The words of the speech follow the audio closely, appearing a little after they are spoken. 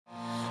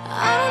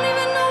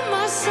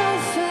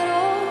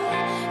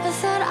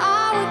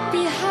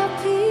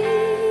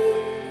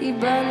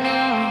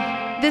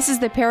This is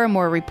the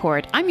Paramore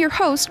Report. I'm your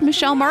host,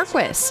 Michelle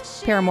Marquis.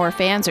 Paramore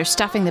fans are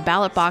stuffing the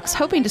ballot box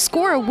hoping to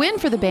score a win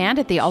for the band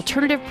at the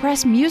Alternative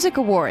Press Music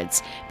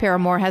Awards.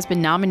 Paramore has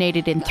been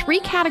nominated in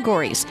 3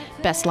 categories: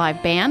 Best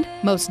Live Band,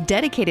 Most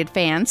Dedicated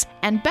Fans,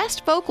 and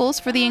Best Vocals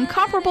for the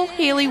incomparable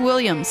Hayley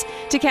Williams.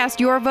 To cast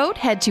your vote,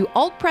 head to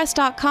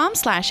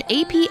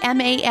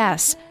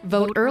altpress.com/APMAS.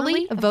 Vote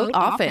early, vote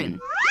often.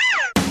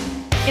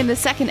 In the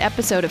second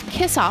episode of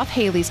Kiss Off,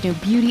 Hayley's new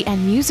beauty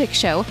and music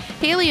show,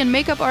 Hayley and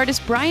makeup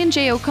artist Brian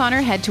J.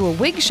 O'Connor head to a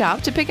wig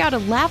shop to pick out a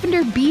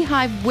lavender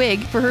beehive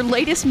wig for her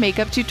latest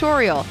makeup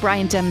tutorial.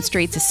 Brian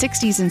demonstrates a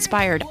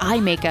 60s-inspired eye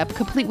makeup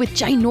complete with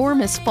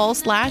ginormous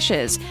false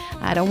lashes.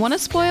 I don't want to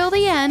spoil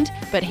the end,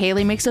 but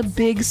Hayley makes a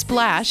big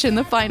splash in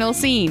the final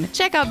scene.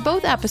 Check out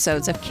both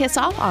episodes of Kiss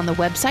Off on the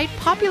website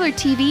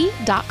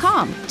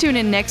populartv.com. Tune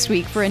in next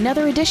week for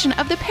another edition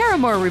of the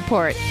Paramore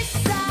Report.